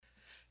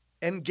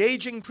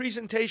engaging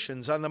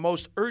presentations on the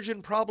most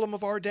urgent problem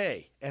of our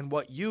day and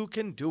what you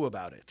can do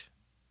about it.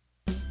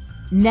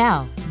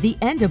 Now, the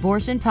End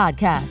Abortion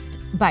Podcast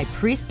by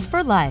Priests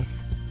for Life.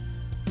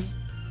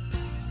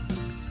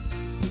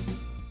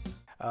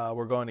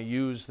 We're going to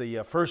use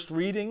the first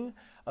reading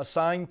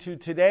assigned to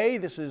today.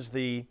 This is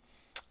the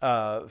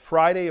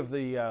Friday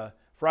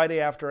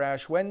after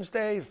Ash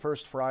Wednesday,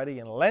 first Friday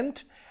in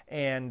Lent,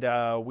 and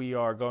we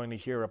are going to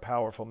hear a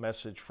powerful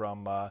message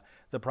from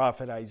the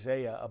prophet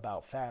Isaiah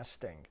about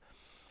fasting.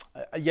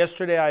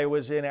 Yesterday I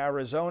was in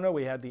Arizona.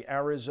 We had the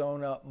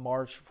Arizona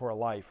March for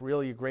Life.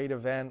 Really a great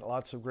event,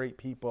 lots of great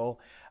people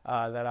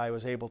that I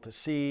was able to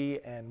see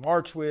and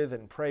march with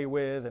and pray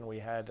with, and we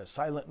had a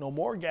Silent No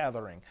More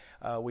gathering.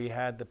 We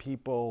had the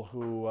people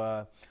who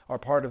are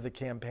part of the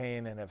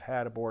campaign and have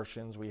had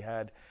abortions. We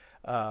had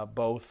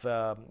both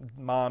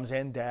moms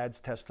and dads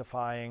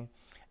testifying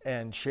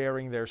and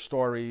sharing their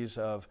stories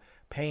of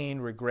pain,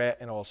 regret,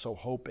 and also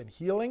hope and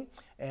healing.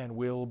 And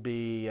we'll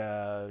be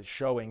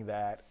showing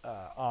that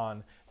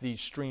on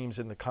these streams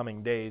in the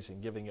coming days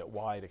and giving it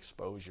wide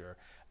exposure.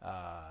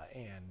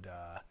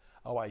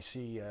 I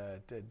see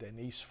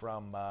Denise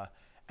from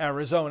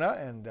Arizona,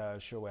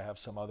 and she'll have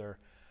some other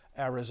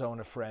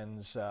Arizona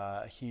friends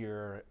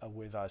here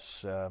with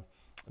us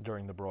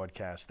during the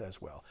broadcast as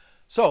well.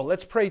 So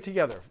let's pray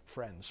together,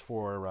 friends,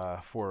 for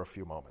a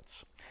few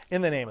moments.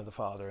 In the name of the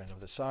Father, and of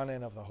the Son,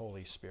 and of the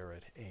Holy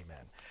Spirit,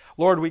 amen.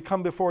 Lord, we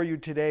come before you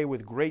today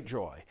with great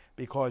joy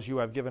because you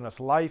have given us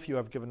life. You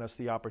have given us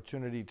the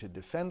opportunity to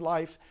defend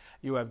life.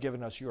 You have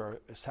given us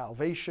your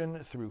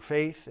salvation through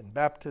faith and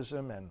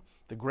baptism and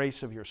the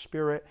grace of your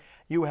Spirit.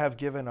 You have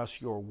given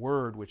us your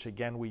word, which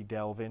again we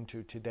delve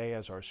into today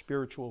as our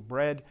spiritual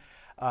bread.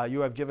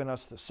 You have given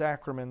us the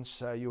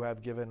sacraments. You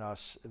have given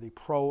us the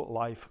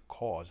pro-life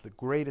cause, the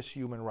greatest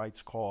human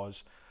rights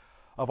cause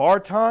of our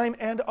time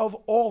and of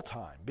all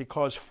time,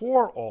 because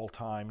for all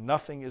time,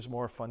 nothing is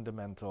more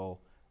fundamental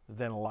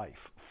than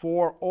life.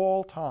 For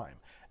all time,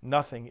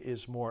 nothing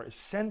is more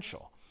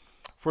essential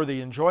for the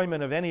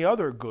enjoyment of any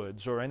other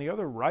goods or any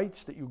other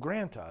rights that you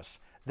grant us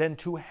than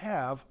to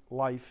have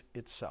life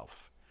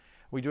itself.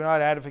 We do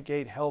not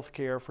advocate health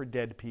care for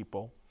dead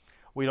people.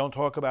 We don't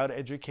talk about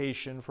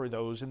education for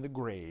those in the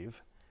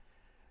grave.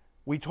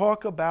 We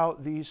talk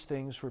about these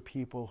things for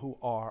people who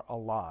are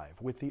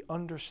alive, with the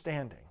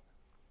understanding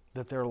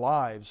that their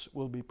lives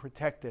will be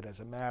protected as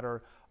a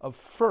matter of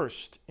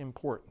first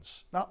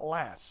importance, not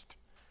last,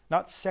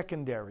 not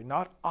secondary,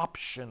 not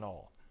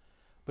optional,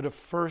 but of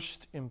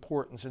first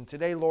importance. And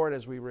today, Lord,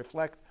 as we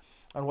reflect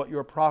on what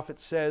your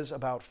prophet says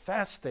about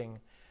fasting,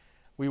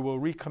 we will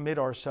recommit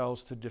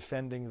ourselves to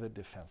defending the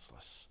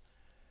defenseless.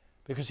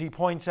 Because he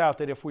points out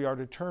that if we are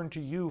to turn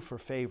to you for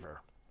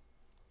favor,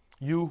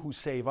 you who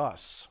save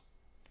us,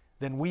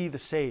 then we, the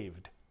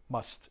saved,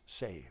 must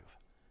save.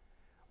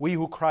 We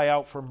who cry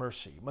out for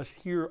mercy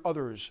must hear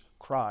others'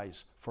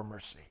 cries for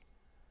mercy.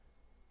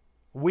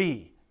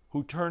 We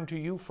who turn to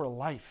you for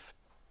life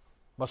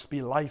must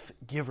be life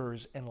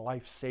givers and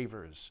life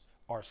savers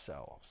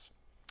ourselves.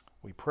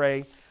 We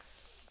pray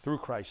through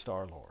Christ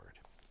our Lord.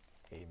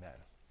 Amen.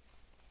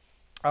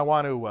 I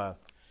want to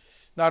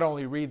not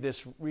only read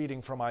this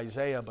reading from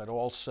Isaiah, but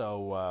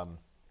also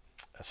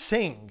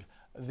sing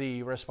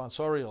the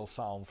responsorial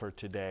psalm for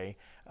today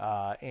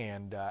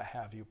and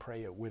have you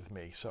pray it with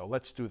me. So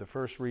let's do the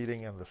first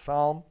reading of the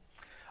psalm.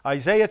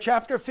 Isaiah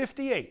chapter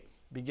 58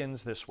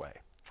 begins this way.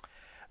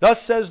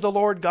 Thus says the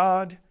Lord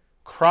God,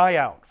 cry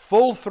out,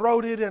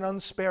 full-throated and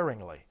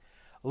unsparingly.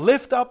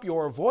 Lift up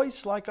your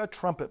voice like a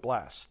trumpet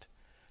blast.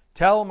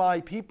 Tell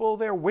my people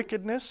their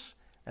wickedness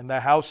and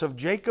the house of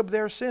Jacob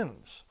their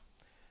sins.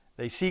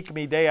 They seek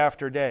me day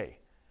after day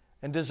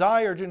and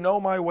desire to know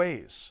my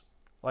ways,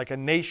 like a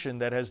nation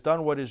that has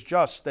done what is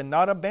just and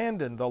not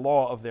abandoned the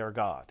law of their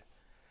God.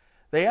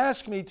 They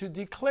ask me to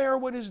declare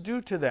what is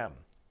due to them,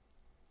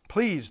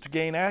 pleased to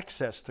gain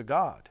access to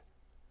God.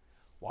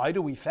 Why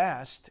do we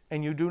fast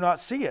and you do not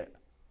see it?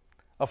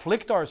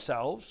 Afflict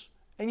ourselves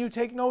and you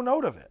take no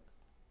note of it.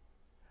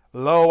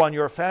 Lo, on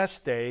your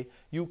fast day,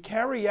 you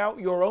carry out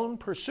your own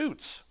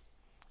pursuits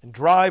and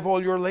drive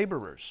all your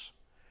laborers.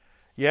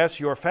 Yes,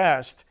 your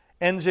fast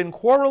ends in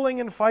quarreling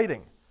and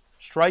fighting,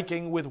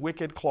 striking with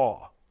wicked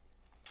claw.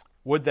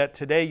 Would that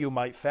today you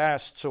might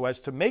fast so as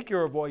to make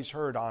your voice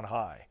heard on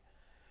high.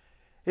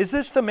 Is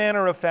this the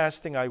manner of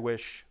fasting I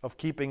wish, of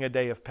keeping a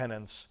day of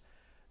penance,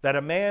 that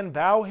a man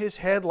bow his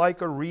head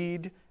like a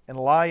reed and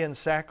lie in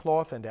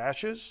sackcloth and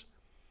ashes?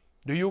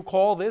 Do you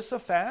call this a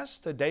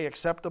fast, a day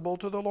acceptable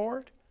to the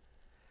Lord?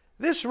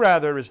 This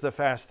rather is the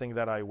fasting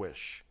that I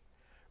wish,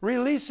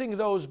 releasing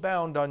those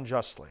bound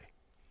unjustly,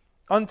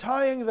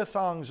 untying the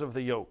thongs of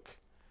the yoke,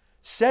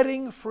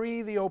 setting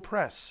free the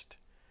oppressed,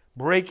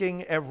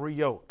 breaking every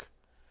yoke,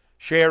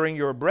 sharing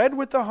your bread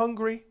with the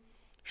hungry,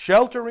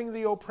 sheltering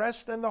the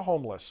oppressed and the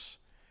homeless,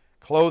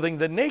 clothing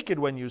the naked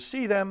when you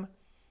see them,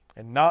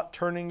 and not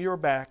turning your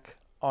back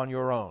on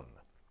your own.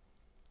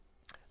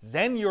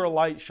 Then your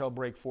light shall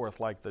break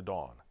forth like the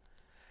dawn,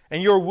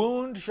 and your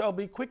wound shall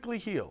be quickly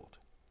healed.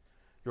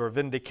 Your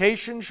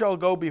vindication shall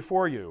go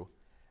before you,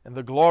 and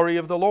the glory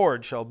of the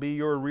Lord shall be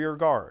your rear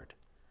guard.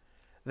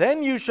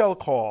 Then you shall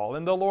call,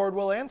 and the Lord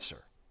will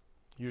answer.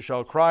 You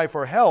shall cry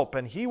for help,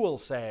 and he will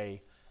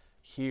say,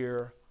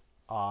 Here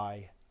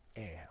I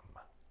am.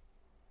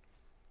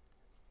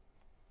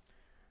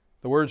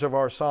 The words of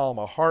our psalm,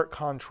 a heart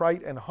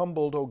contrite and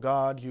humbled, O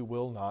God, you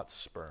will not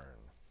spurn.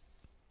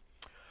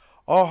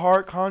 A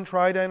heart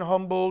contrite and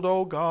humbled,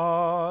 O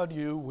God,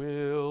 you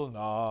will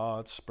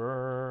not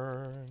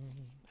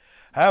spurn.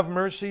 Have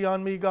mercy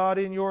on me, God,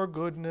 in your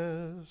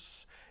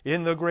goodness.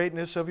 In the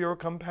greatness of your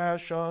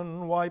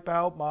compassion, wipe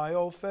out my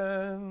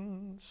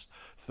offense.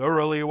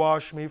 Thoroughly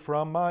wash me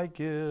from my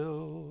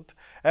guilt,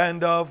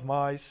 and of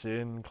my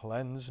sin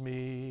cleanse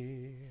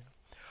me.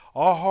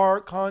 A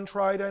heart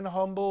contrite and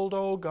humbled,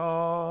 O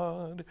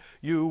God,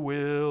 you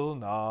will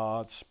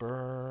not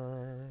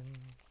spurn.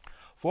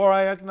 For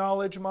I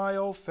acknowledge my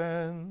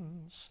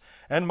offense,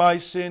 and my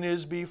sin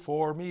is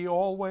before me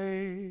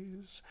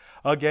always.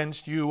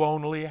 Against you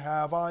only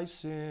have I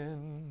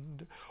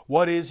sinned.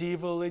 What is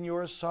evil in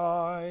your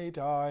sight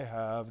I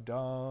have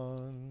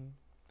done.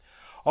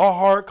 A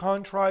heart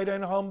contrite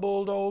and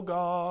humbled, O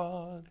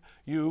God,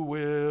 you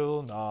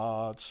will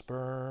not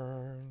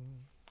spurn.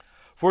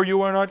 For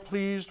you are not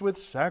pleased with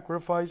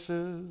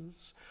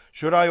sacrifices.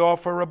 Should I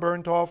offer a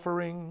burnt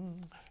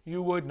offering,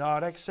 you would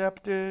not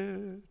accept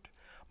it.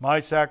 My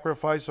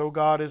sacrifice, O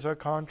God, is a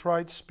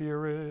contrite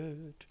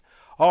spirit.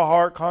 A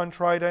heart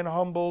contrite and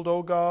humbled,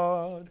 O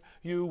God,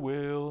 you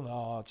will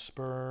not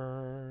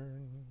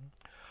spurn.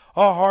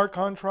 A heart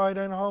contrite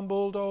and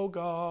humbled, O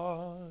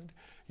God,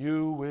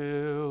 you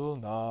will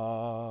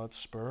not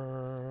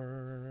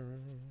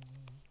spurn.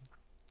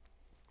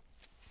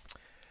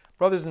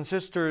 Brothers and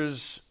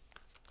sisters,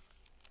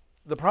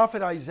 the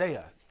prophet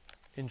Isaiah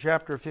in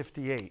chapter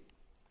 58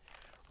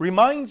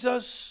 reminds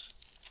us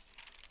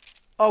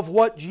of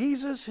what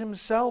Jesus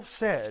himself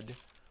said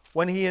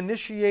when he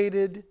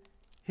initiated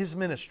his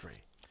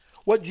ministry.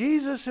 What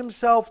Jesus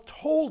himself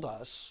told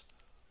us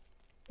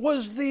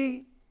was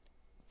the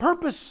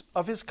purpose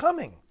of his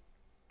coming.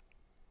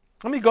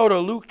 Let me go to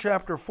Luke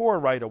chapter 4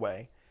 right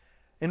away.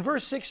 In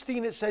verse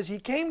 16 it says, He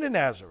came to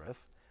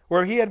Nazareth,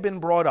 where he had been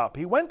brought up.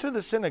 He went to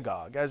the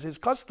synagogue, as his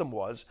custom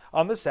was,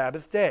 on the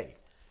Sabbath day,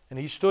 and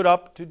he stood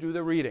up to do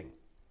the reading.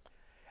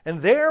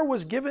 And there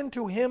was given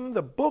to him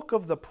the book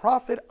of the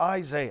prophet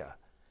Isaiah.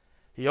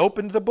 He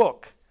opened the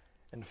book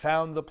and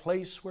found the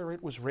place where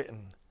it was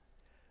written,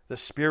 The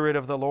Spirit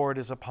of the Lord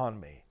is upon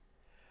me,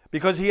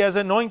 because he has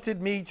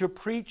anointed me to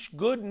preach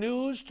good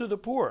news to the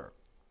poor.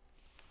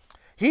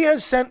 He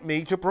has sent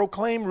me to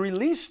proclaim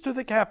release to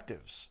the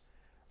captives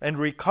and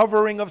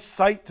recovering of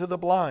sight to the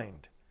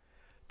blind,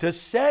 to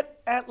set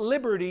at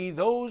liberty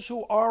those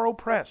who are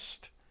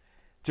oppressed,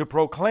 to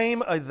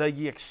proclaim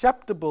the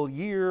acceptable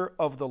year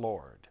of the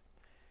Lord.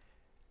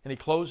 And he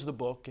closed the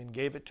book and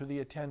gave it to the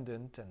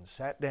attendant and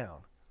sat down.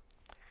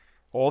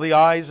 All the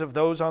eyes of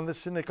those on the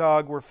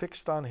synagogue were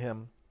fixed on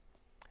him,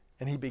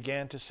 and he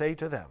began to say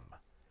to them,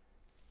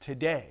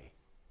 Today,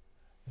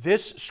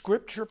 this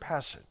scripture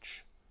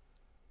passage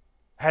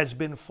has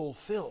been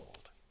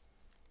fulfilled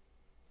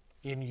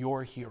in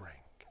your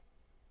hearing.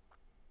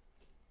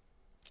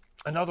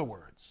 In other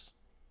words,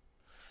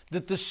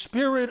 that the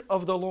Spirit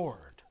of the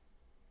Lord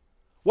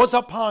was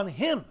upon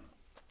him,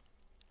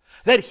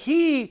 that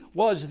he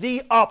was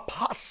the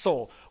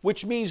apostle,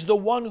 which means the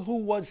one who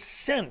was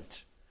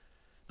sent,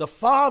 the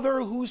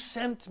Father who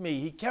sent me.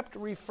 He kept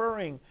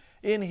referring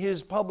in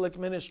his public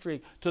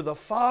ministry to the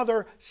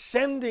Father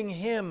sending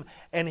him,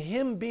 and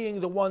him being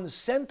the one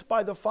sent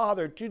by the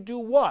Father to do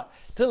what?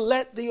 To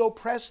let the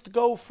oppressed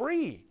go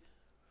free.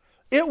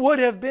 It would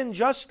have been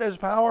just as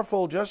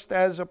powerful, just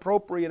as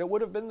appropriate. It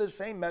would have been the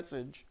same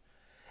message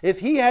if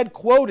he had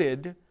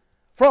quoted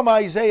from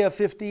Isaiah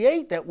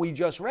 58 that we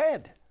just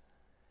read.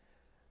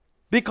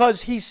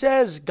 Because he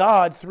says,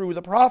 God through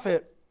the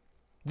prophet,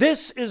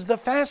 this is the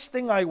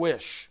fasting I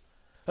wish.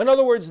 In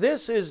other words,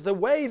 this is the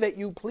way that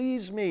you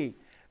please me.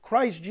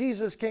 Christ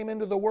Jesus came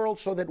into the world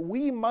so that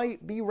we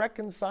might be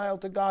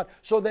reconciled to God,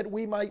 so that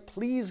we might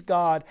please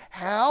God.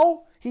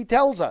 How? He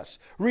tells us,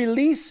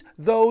 release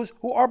those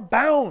who are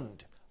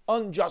bound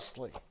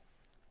unjustly.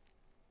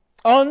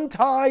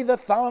 Untie the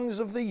thongs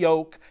of the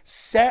yoke,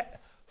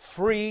 set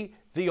free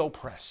the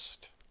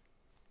oppressed.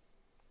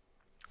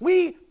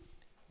 We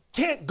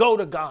can't go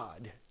to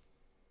God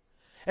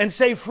and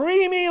say,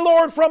 free me,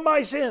 Lord, from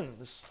my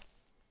sins,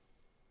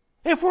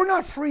 if we're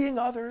not freeing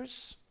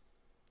others.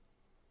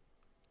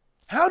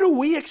 How do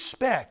we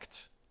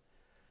expect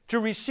to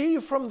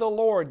receive from the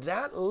Lord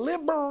that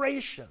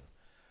liberation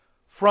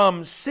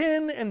from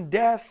sin and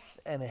death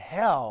and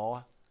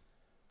hell,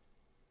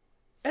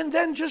 and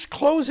then just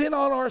close in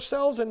on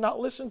ourselves and not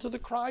listen to the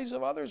cries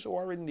of others who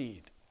are in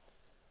need?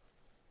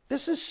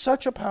 This is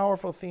such a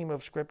powerful theme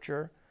of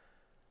Scripture.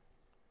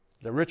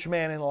 The rich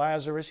man and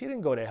Lazarus, he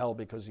didn't go to hell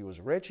because he was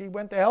rich. He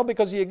went to hell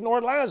because he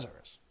ignored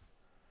Lazarus.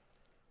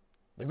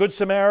 The Good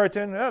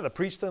Samaritan, the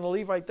priest and the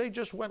Levite, they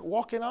just went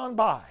walking on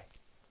by.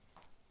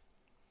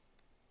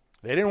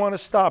 They didn't want to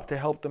stop to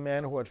help the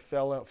man who had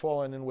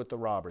fallen in with the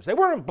robbers. They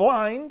weren't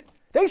blind.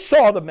 They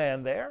saw the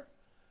man there.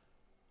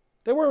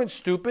 They weren't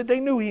stupid. They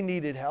knew he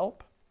needed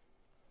help.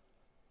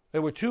 They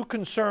were too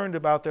concerned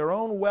about their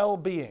own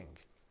well-being.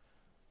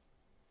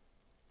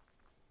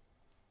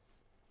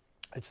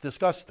 It's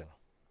disgusting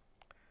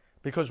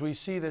because we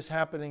see this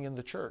happening in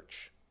the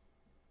church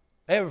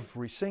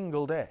every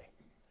single day.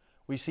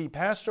 We see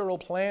pastoral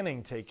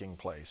planning taking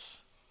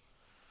place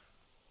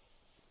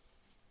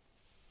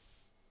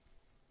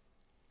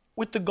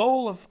with the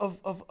goal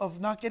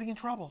of not getting in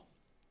trouble.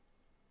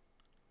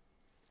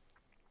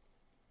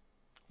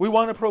 We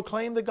want to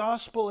proclaim the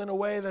gospel in a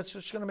way that's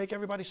just going to make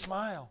everybody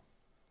smile.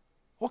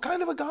 What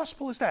kind of a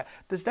gospel is that?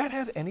 Does that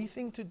have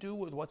anything to do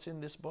with what's in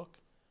this book?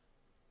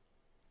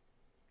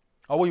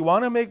 Oh, we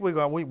want to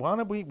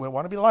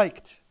be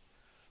liked.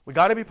 We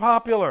got to be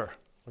popular.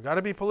 We got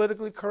to be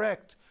politically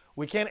correct.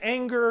 We can't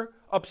anger,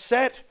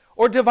 upset,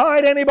 or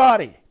divide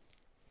anybody.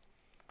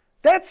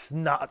 That's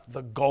not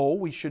the goal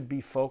we should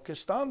be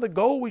focused on. The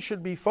goal we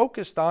should be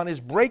focused on is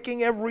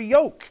breaking every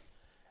yoke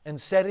and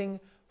setting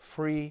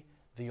free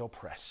the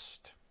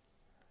oppressed.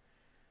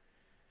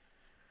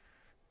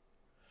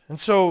 And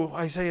so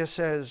Isaiah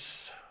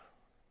says,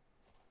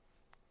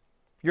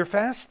 you're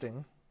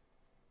fasting,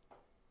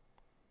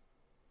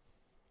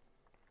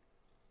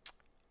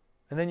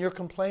 and then you're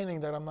complaining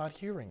that I'm not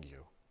hearing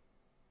you.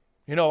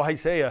 You know,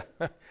 Isaiah,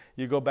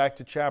 you go back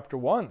to chapter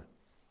 1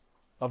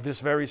 of this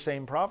very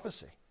same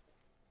prophecy.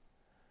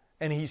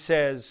 And he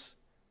says,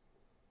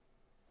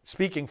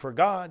 speaking for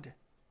God,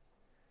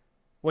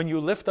 when you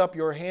lift up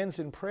your hands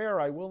in prayer,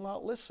 I will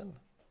not listen.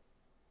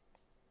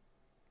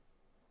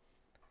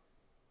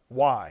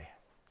 Why?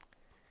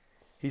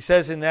 He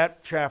says in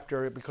that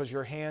chapter, because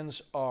your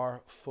hands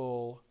are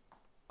full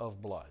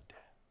of blood.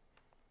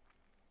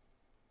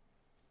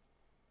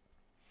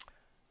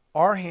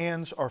 Our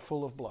hands are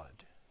full of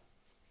blood.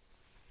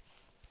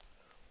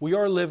 We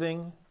are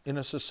living in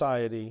a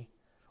society,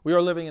 we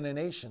are living in a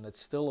nation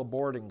that's still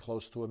aborting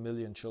close to 1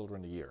 million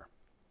children a year.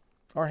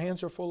 Our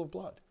hands are full of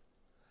blood.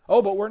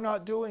 Oh, but we're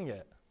not doing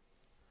it.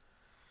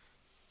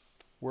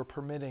 We're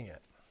permitting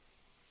it.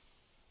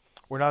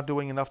 We're not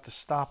doing enough to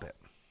stop it.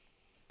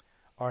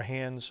 Our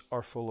hands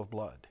are full of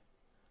blood.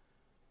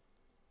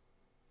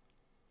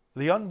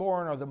 The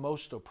unborn are the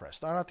most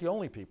oppressed. They're not the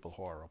only people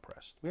who are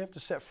oppressed. We have to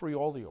set free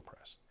all the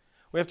oppressed.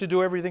 We have to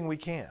do everything we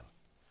can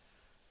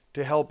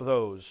to help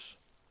those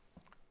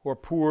who are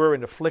poor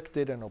and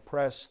afflicted and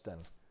oppressed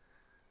and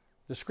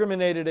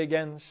discriminated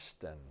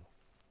against and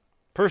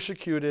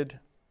persecuted.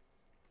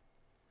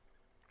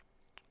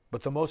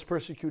 But the most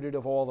persecuted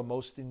of all, the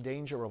most in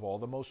danger of all,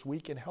 the most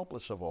weak and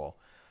helpless of all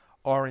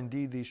are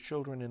indeed these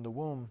children in the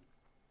womb.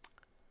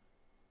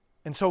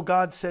 And so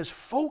God says,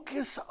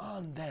 focus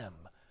on them.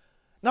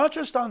 Not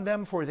just on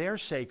them for their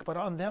sake, but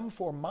on them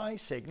for my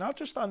sake. Not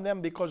just on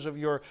them because of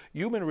your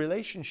human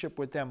relationship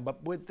with them,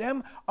 but with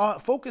them,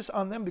 focus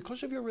on them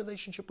because of your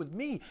relationship with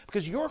me,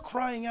 because you're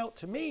crying out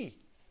to me.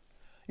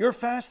 You're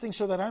fasting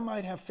so that I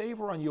might have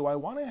favor on you. I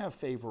want to have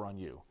favor on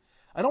you.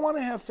 I don't want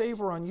to have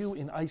favor on you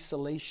in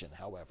isolation,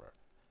 however.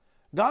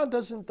 God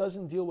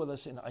doesn't deal with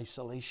us in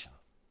isolation.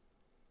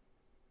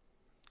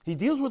 He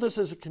deals with us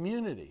as a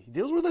community. He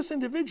deals with us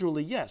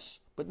individually, yes,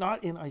 but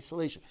not in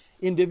isolation.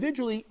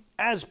 Individually,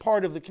 as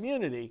part of the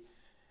community,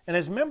 and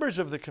as members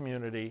of the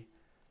community,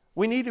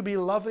 we need to be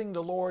loving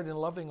the Lord and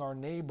loving our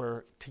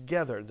neighbor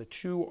together. The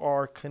two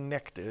are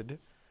connected.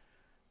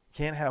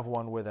 Can't have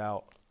one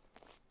without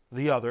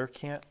the other.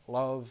 Can't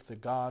love the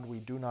God we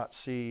do not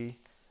see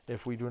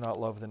if we do not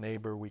love the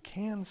neighbor we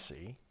can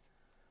see.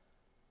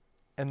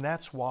 And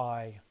that's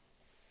why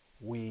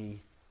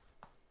we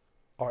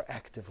are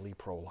actively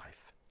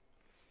pro-life.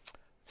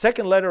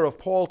 Second letter of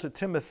Paul to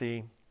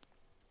Timothy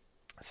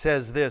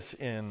says this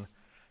in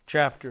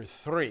chapter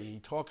 3. He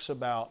talks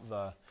about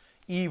the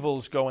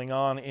evils going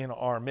on in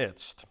our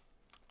midst.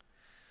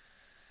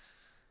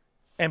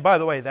 And by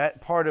the way,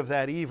 that part of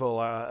that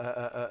evil,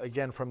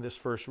 again from this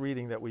first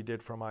reading that we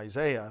did from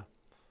Isaiah,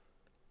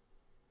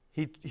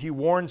 he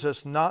warns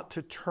us not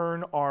to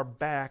turn our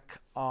back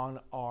on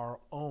our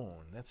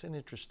own. That's an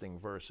interesting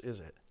verse,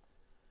 is it?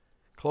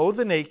 Clothe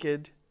the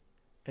naked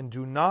and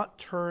do not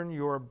turn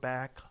your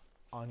back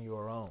on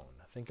your own.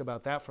 Think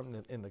about that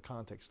in the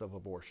context of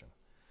abortion.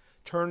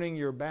 Turning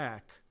your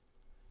back,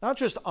 not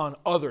just on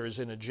others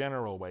in a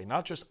general way,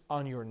 not just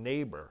on your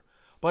neighbor,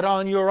 but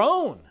on your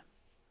own.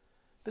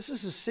 This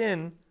is a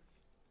sin,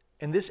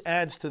 and this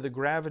adds to the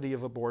gravity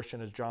of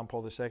abortion, as John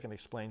Paul II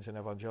explains in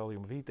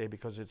Evangelium Vitae,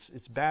 because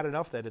it's bad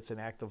enough that it's an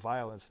act of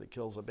violence that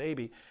kills a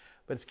baby,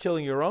 but it's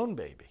killing your own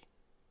baby.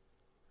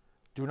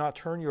 Do not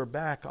turn your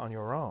back on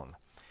your own.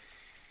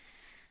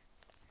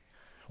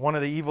 One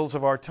of the evils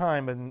of our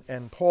time,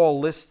 and Paul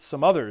lists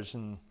some others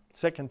in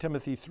 2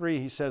 Timothy 3,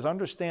 he says,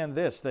 understand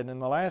this, that in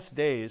the last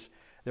days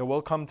there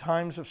will come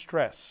times of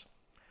stress.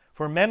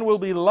 For men will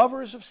be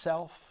lovers of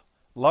self,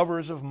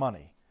 lovers of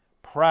money,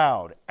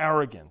 proud,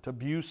 arrogant,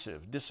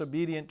 abusive,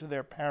 disobedient to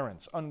their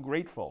parents,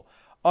 ungrateful,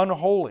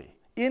 unholy,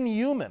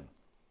 inhuman,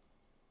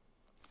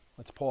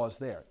 Let's pause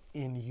there.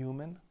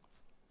 Inhuman?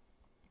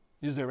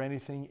 Is there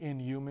anything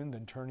inhuman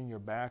than turning your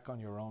back on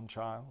your own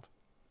child?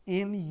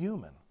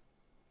 Inhuman.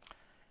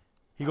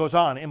 He goes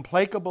on,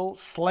 implacable,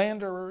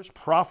 slanderers,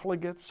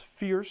 profligates,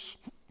 fierce,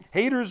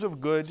 haters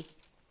of good,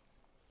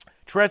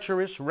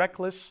 treacherous,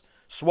 reckless,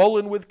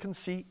 swollen with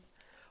conceit,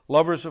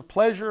 lovers of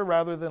pleasure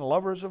rather than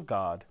lovers of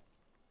God,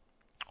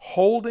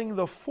 holding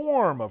the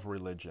form of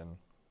religion,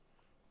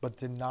 but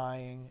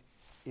denying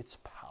its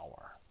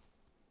power.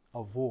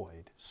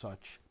 Avoid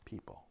such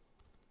people.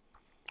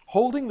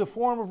 Holding the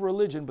form of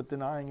religion, but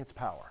denying its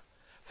power.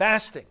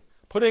 Fasting,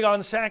 putting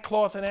on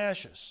sackcloth and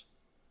ashes,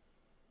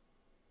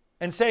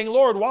 and saying,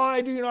 Lord,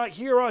 why do you not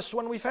hear us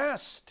when we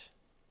fast?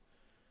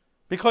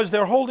 Because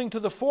they're holding to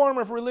the form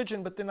of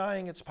religion, but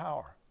denying its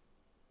power.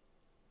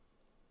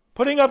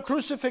 Putting up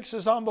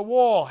crucifixes on the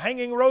wall,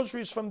 hanging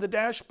rosaries from the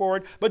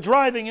dashboard, but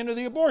driving into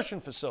the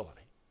abortion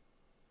facility.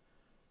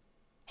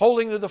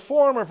 Holding to the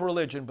form of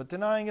religion, but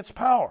denying its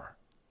power.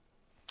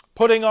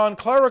 Putting on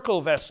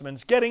clerical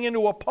vestments, getting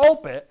into a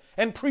pulpit,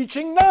 and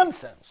preaching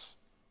nonsense.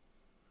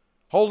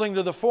 Holding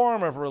to the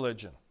form of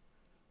religion,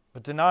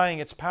 but denying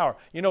its power.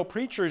 You know,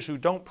 preachers who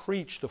don't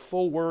preach the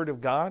full word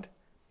of God,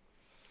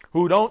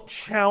 who don't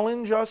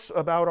challenge us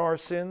about our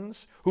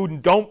sins, who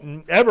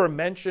don't ever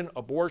mention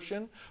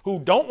abortion, who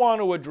don't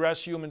want to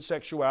address human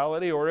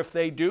sexuality, or if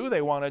they do,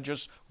 they want to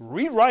just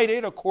rewrite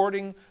it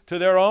according to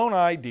their own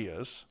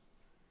ideas.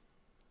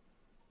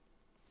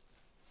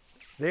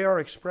 They are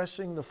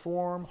expressing the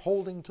form,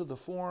 holding to the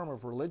form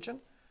of religion,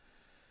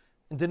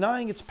 and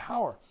denying its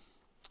power.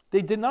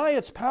 They deny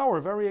its power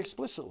very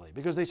explicitly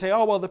because they say,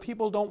 oh, well, the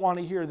people don't want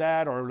to hear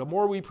that, or the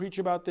more we preach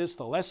about this,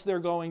 the less they're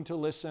going to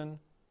listen.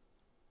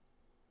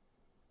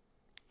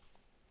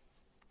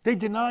 They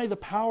deny the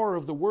power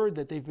of the word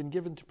that they've been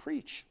given to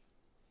preach.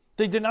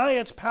 They deny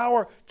its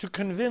power to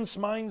convince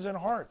minds and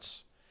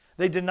hearts.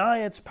 They deny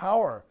its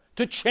power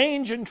to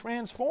change and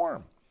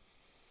transform.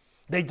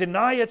 They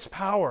deny its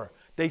power.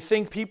 They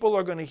think people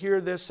are going to hear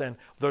this and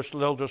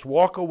they'll just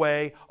walk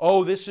away.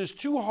 Oh, this is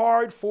too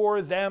hard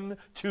for them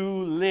to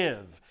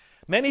live.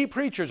 Many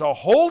preachers are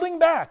holding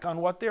back on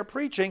what they're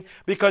preaching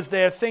because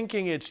they're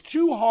thinking it's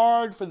too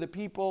hard for the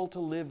people to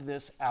live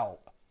this out.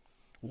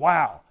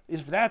 Wow,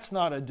 if that's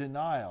not a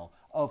denial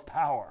of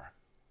power.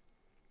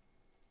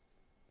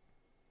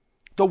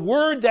 The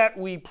word that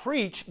we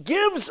preach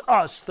gives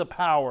us the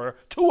power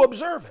to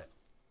observe it.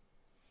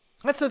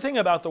 That's the thing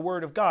about the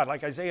word of God.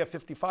 Like Isaiah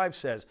 55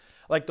 says,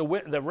 like the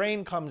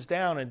rain comes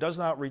down and does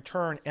not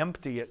return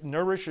empty. It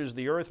nourishes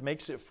the earth,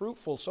 makes it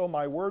fruitful. So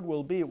my word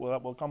will be,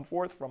 that will come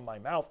forth from my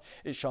mouth.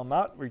 It shall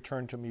not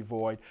return to me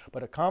void,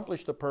 but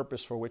accomplish the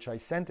purpose for which I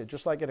sent it.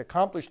 Just like it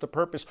accomplished the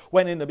purpose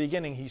when in the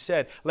beginning he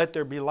said, let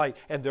there be light,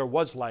 and there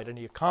was light. And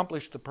he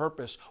accomplished the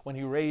purpose when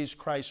he raised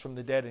Christ from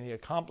the dead. And he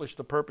accomplished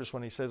the purpose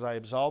when he says, I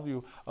absolve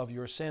you of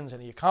your sins.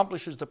 And he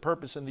accomplishes the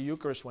purpose in the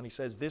Eucharist when he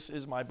says, this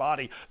is my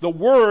body. The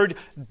word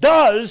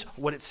does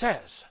what it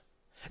says.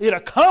 It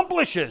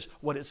accomplishes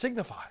what it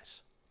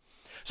signifies.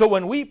 So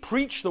when we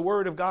preach the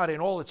word of God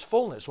in all its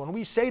fullness, when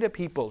we say to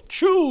people,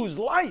 choose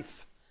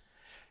life,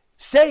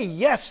 say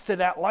yes to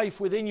that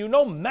life within you,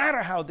 no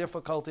matter how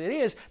difficult it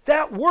is,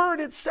 that word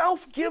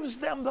itself gives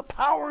them the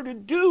power to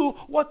do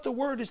what the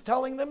word is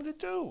telling them to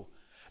do.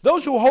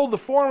 Those who hold the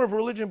form of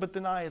religion but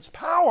deny its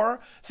power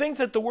think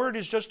that the word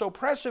is just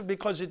oppressive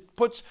because it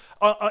puts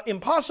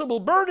impossible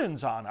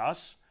burdens on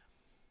us,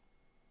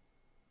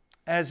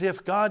 as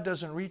if God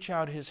doesn't reach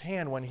out his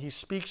hand when he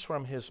speaks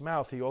from his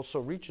mouth. He also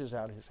reaches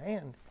out his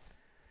hand.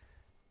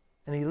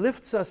 And he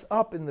lifts us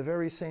up in the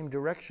very same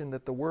direction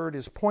that the word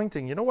is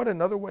pointing. You know what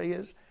another way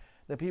is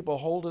that people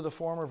hold to the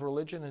form of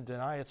religion and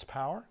deny its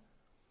power?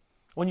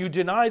 When you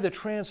deny the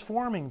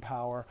transforming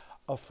power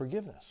of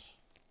forgiveness.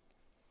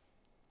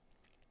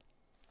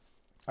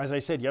 As I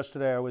said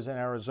yesterday, I was in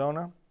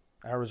Arizona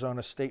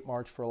State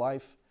March for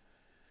Life.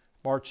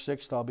 March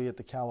 6th, I'll be at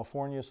the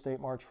California State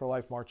March for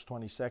Life. March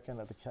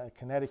 22nd at the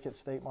Connecticut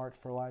State March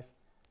for Life.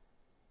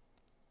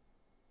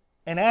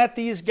 And at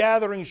these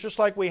gatherings, just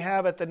like we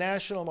have at the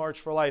National March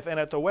for Life and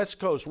at the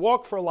West Coast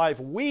Walk for Life,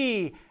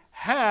 we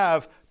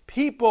have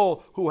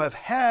people who have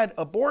had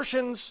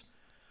abortions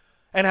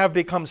and have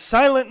become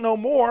silent no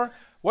more.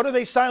 What are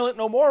they silent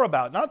no more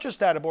about? Not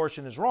just that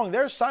abortion is wrong.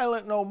 They're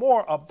silent no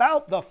more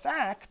about the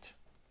fact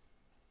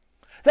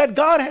that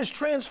God has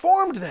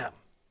transformed them.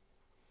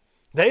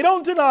 They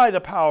don't deny the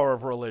power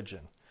of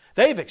religion.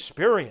 They've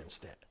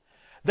experienced it.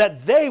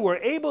 That they were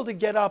able to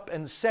get up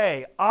and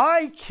say,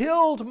 I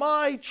killed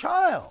my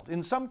child.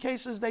 In some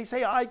cases, they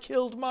say, I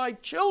killed my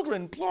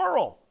children,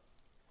 plural.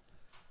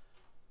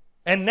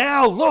 And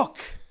now look,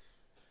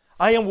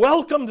 I am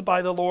welcomed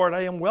by the Lord.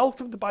 I am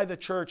welcomed by the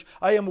church.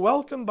 I am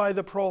welcomed by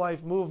the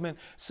pro-life movement.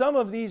 Some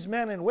of these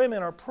men and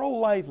women are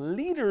pro-life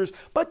leaders,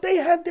 but they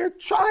had their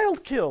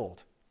child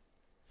killed.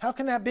 How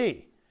can that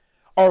be?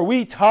 Are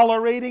we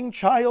tolerating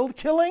child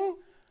killing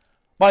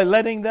by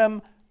letting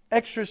them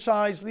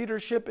exercise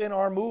leadership in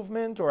our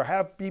movement or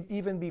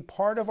even be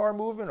part of our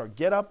movement or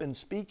get up and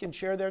speak and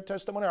share their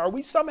testimony? Are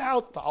we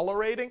somehow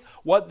tolerating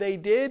what they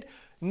did?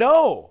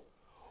 No.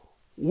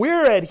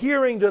 we're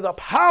adhering to the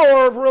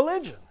power of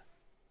religion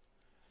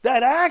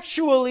that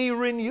actually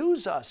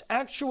renews us,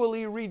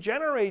 actually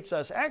regenerates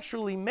us,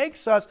 actually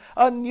makes us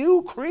a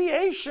new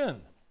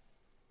creation.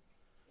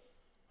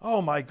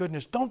 Oh my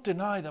goodness, don't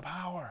deny the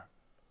power.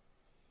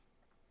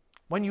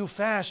 When you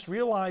fast,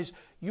 realize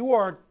you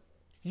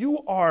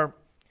are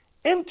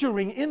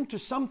entering into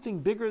something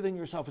bigger than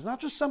yourself. It's not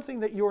just something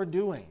that you're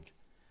doing.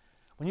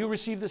 When you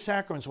receive the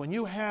sacraments, when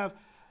you have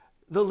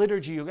the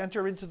liturgy, you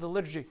enter into the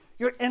liturgy,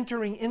 you're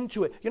entering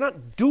into it. You're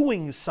not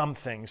doing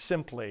something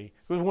simply.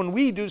 When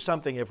we do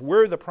something, if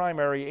we're the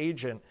primary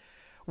agent,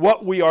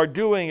 what we are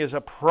doing is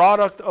a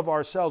product of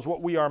ourselves.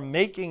 What we are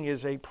making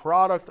is a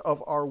product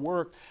of our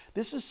work.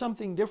 This is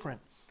something different.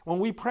 When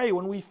we pray,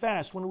 when we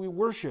fast, when we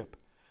worship,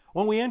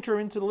 when we enter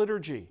into the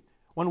liturgy,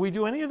 when we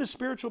do any of the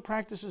spiritual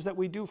practices that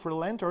we do for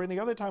Lent or any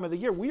other time of the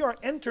year, we are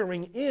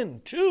entering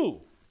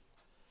into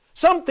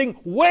something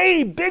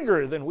way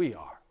bigger than we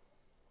are.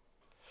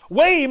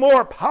 Way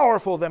more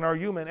powerful than our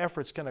human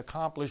efforts can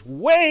accomplish.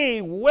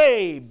 Way,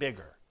 way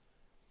bigger.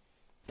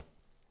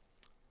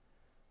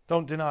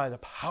 Don't deny the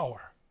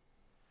power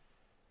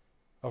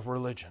of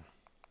religion.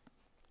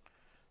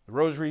 The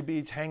rosary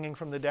beads hanging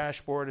from the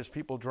dashboard as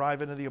people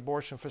drive into the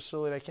abortion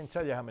facility. I can't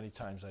tell you how many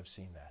times I've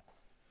seen that.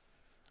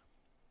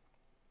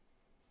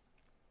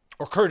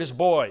 Or Curtis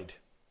Boyd,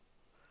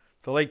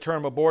 the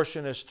late-term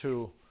abortionist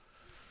who,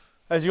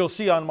 as you'll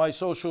see on my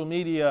social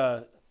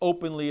media,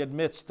 openly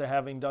admits to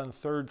having done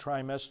third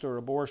trimester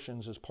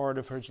abortions as part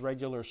of his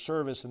regular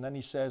service. And then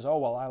he says, oh,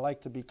 well, I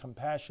like to be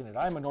compassionate.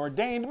 I'm an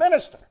ordained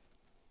minister.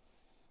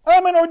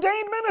 I'm an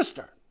ordained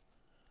minister.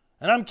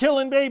 And I'm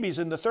killing babies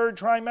in the third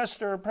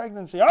trimester of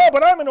pregnancy. Oh,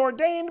 but I'm an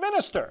ordained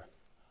minister.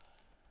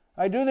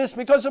 I do this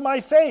because of my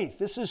faith.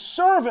 This is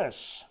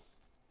service.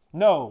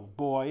 No,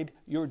 Boyd,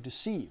 you're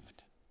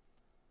deceived.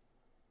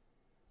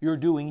 You're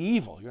doing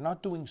evil. You're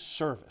not doing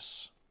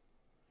service.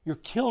 You're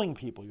killing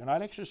people. You're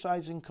not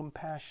exercising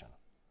compassion.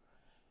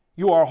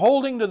 You are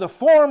holding to the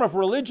form of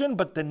religion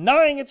but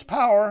denying its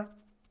power.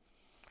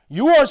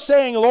 You are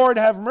saying, Lord,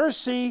 have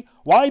mercy.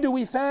 Why do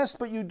we fast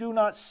but you do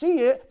not see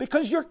it?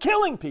 Because you're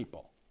killing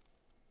people.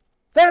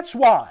 That's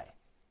why.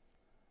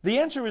 The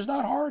answer is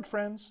not hard,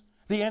 friends.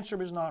 The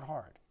answer is not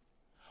hard.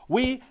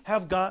 We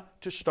have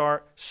got to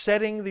start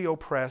setting the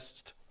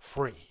oppressed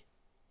free.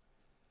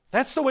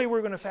 That's the way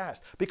we're going to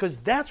fast, because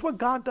that's what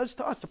God does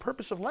to us. The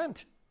purpose of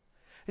Lent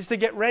is to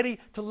get ready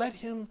to let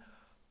Him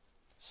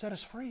set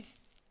us free.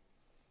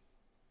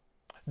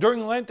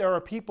 During Lent, there are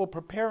people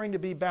preparing to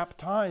be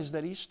baptized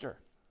at Easter.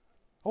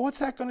 Well, what's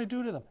that going to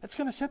do to them? It's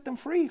going to set them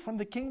free from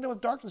the kingdom of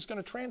darkness. It's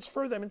going to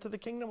transfer them into the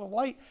kingdom of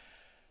light.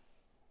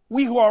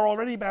 We who are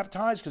already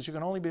baptized, because you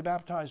can only be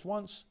baptized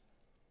once,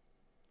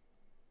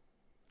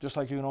 just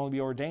like you can only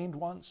be ordained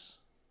once,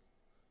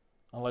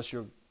 unless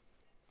you're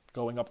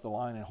going up the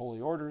line in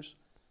holy orders.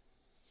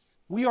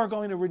 We are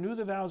going to renew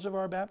the vows of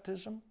our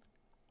baptism,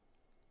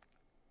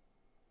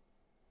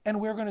 and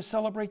we're going to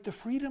celebrate the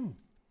freedom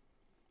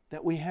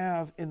that we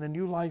have in the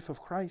new life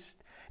of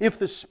Christ. If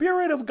the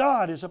Spirit of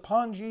God is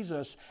upon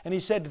Jesus, and He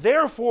said,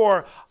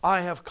 therefore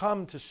I have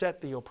come to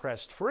set the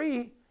oppressed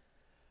free,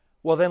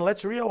 well then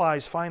let's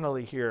realize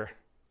finally here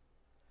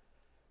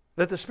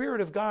that the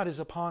Spirit of God is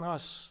upon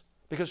us,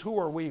 because who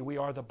are we? We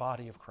are the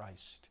body of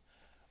Christ.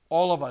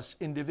 All of us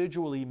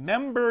individually,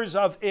 members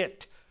of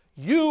it.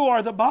 You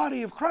are the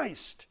body of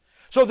Christ.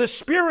 So the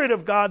Spirit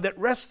of God that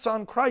rests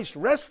on Christ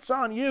rests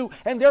on you,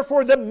 and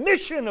therefore the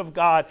mission of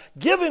God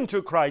given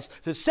to Christ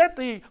to set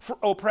the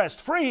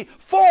oppressed free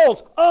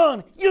falls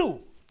on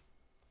you,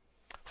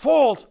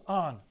 falls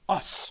on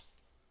us.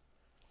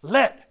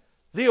 Let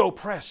the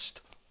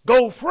oppressed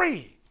go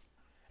free,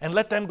 and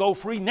let them go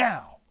free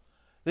now.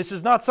 This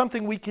is not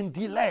something we can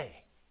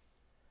delay.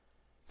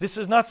 This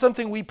is not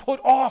something we put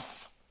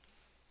off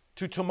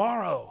to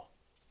tomorrow.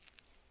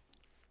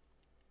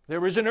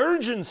 There is an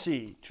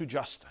urgency to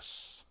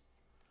justice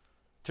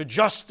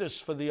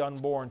for the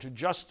unborn, to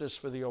justice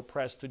for the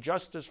oppressed, to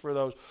justice for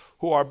those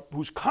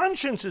whose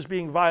conscience is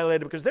being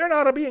violated because they're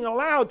not being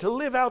allowed to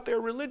live out their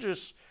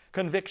religious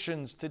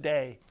convictions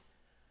today.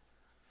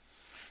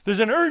 There's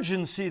an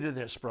urgency to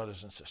this,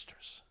 brothers and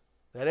sisters,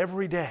 that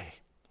every day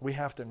we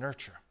have to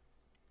nurture.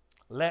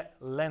 Let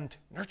Lent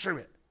nurture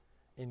it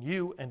in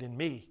you and in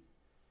me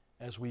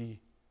as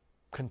we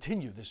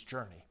continue this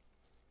journey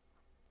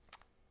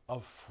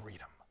of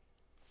freedom.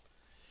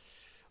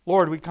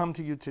 Lord, we come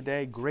to you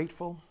today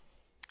grateful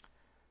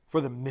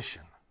for the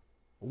mission.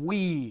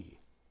 We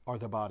are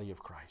the body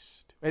of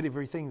Christ. And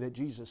everything that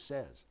Jesus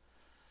says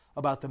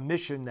about the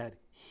mission that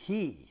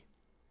He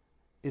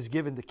is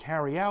given to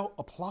carry out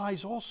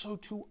applies also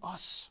to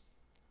us.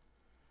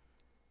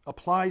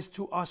 Applies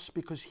to us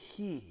because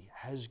He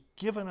has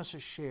given us a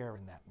share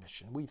in that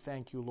mission. We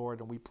thank you, Lord,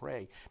 and we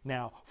pray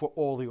now for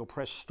all the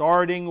oppressed,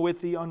 starting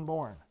with the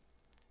unborn.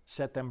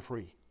 Set them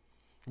free.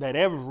 Let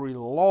every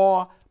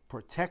law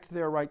protect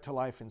their right to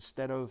life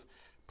instead of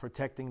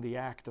protecting the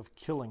act of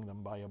killing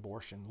them by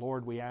abortion.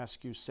 Lord, we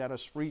ask you, set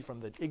us free from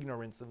the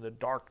ignorance and the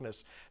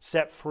darkness.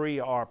 Set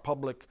free our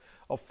public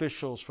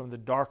officials from the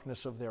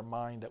darkness of their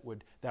mind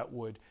that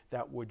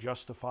would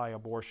justify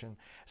abortion.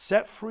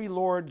 Set free,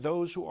 Lord,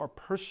 those who are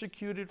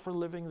persecuted for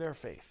living their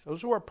faith,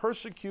 those who are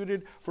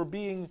persecuted for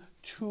being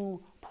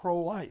too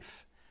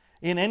pro-life.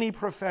 In any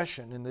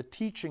profession, in the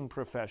teaching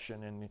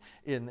profession,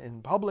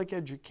 in public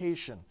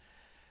education,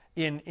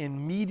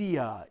 in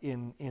media,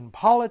 in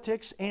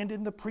politics, and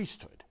in the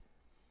priesthood.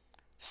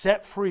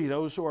 Set free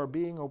those who are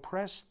being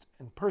oppressed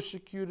and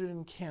persecuted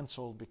and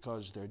canceled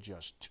because they're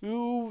just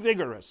too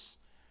vigorous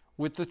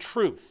with the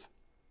truth.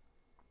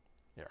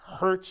 It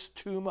hurts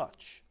too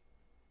much.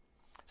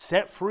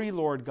 Set free,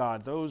 Lord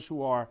God, those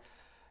who are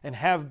and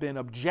have been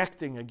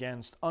objecting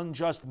against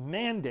unjust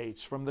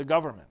mandates from the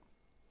government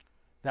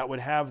that would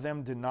have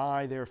them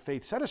deny their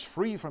faith. Set us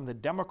free from the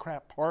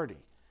Democrat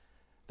Party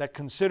that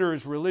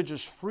considers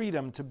religious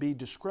freedom to be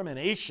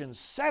discrimination.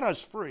 Set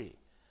us free.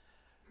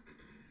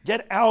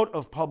 Get out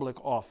of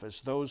public office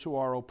those who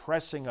are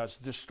oppressing us,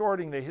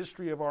 distorting the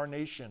history of our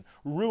nation,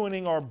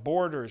 ruining our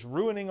borders,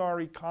 ruining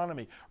our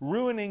economy,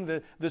 ruining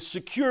the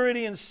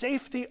security and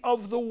safety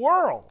of the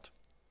world.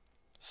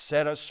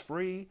 Set us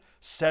free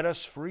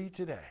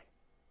today.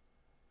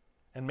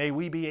 And may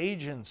we be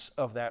agents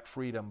of that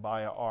freedom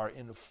by our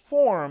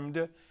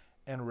informed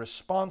and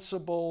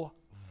responsible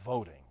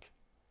voting.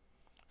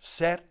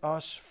 Set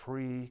us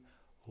free,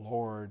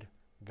 Lord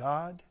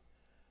God.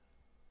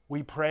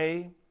 We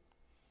pray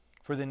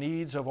for the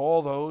needs of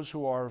all those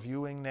who are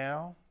viewing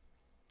now,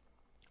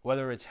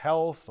 whether it's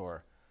health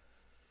or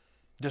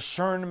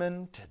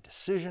discernment,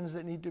 decisions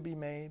that need to be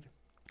made,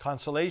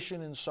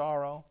 consolation in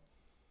sorrow,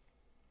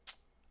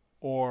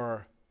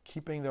 or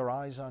keeping their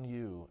eyes on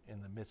you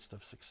in the midst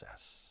of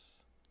success.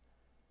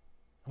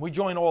 And we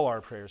join all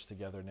our prayers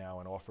together now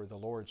and offer the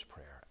Lord's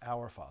Prayer.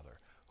 Our Father,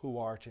 who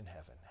art in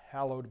heaven,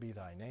 hallowed be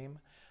thy name.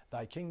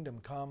 Thy kingdom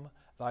come,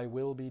 thy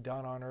will be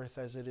done on earth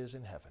as it is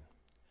in heaven.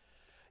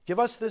 Give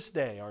us this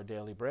day our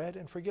daily bread,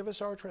 and forgive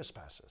us our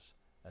trespasses,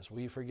 as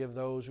we forgive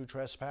those who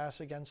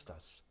trespass against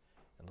us.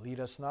 And lead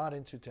us not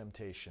into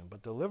temptation,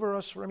 but deliver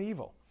us from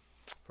evil.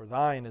 For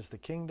thine is the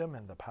kingdom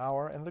and the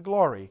power and the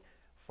glory,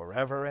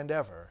 forever and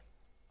ever.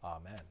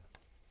 Amen.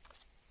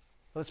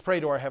 Let's pray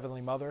to our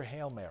Heavenly Mother.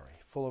 Hail Mary,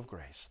 full of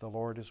grace, the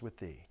Lord is with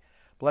thee.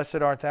 Blessed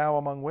art thou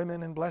among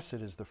women, and blessed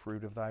is the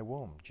fruit of thy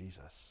womb,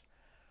 Jesus.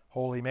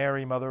 Holy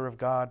Mary, Mother of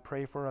God,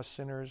 pray for us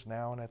sinners,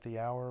 now and at the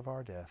hour of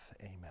our death.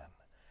 Amen.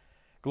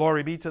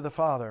 Glory be to the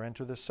Father, and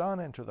to the Son,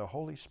 and to the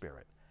Holy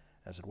Spirit,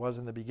 as it was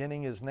in the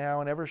beginning, is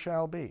now, and ever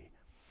shall be,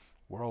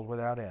 world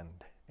without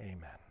end.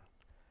 Amen.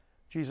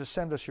 Jesus,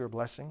 send us your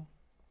blessing.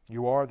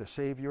 You are the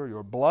Savior.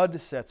 Your blood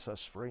sets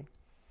us free.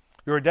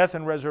 Your death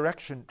and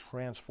resurrection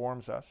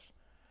transforms us.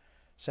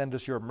 Send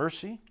us your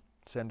mercy.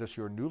 Send us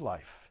your new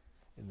life.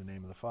 In the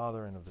name of the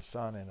Father, and of the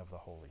Son, and of the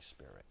Holy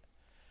Spirit.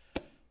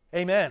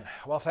 Amen.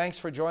 Well, thanks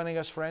for joining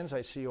us, friends.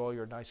 I see all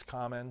your nice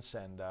comments,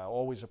 and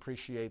always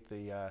appreciate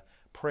the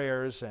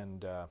prayers,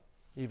 and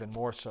even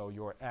more so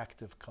your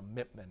active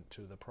commitment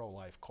to the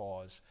pro-life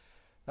cause.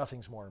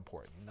 Nothing's more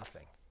important.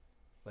 Nothing.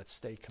 Let's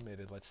stay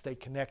committed. Let's stay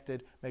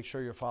connected. Make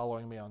sure you're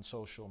following me on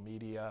social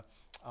media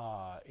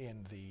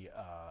in the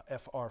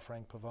Fr.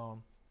 Frank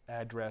Pavone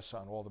address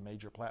on all the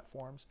major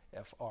platforms,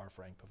 Fr.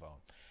 Frank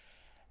Pavone.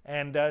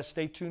 And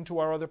stay tuned to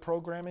our other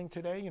programming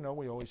today. You know,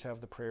 we always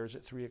have the prayers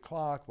at 3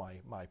 o'clock,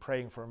 my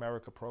Praying for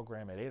America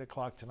program at 8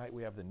 o'clock. Tonight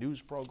we have the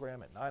news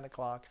program at 9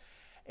 o'clock.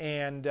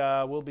 And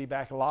we'll be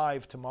back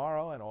live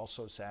tomorrow and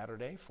also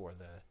Saturday for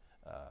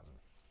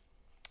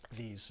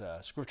these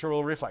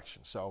scriptural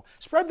reflections. So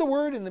spread the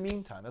word in the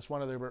meantime. That's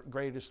one of the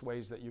greatest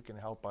ways that you can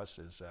help us,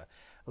 is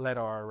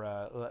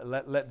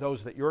let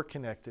those that you're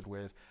connected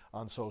with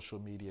on social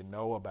media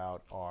know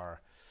about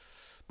our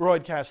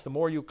broadcast. The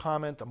more you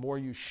comment, the more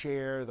you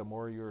share, the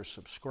more you're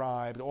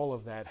subscribed, all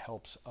of that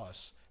helps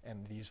us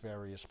and these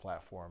various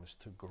platforms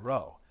to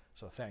grow.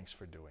 So thanks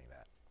for doing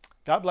that.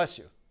 God bless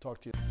you.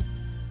 Talk to you.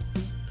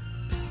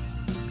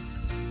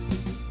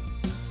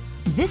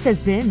 This has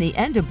been the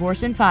End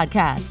Abortion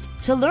Podcast.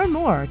 To learn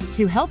more,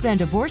 to help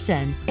end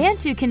abortion, and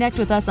to connect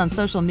with us on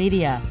social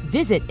media,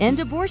 visit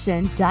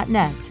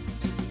endabortion.net.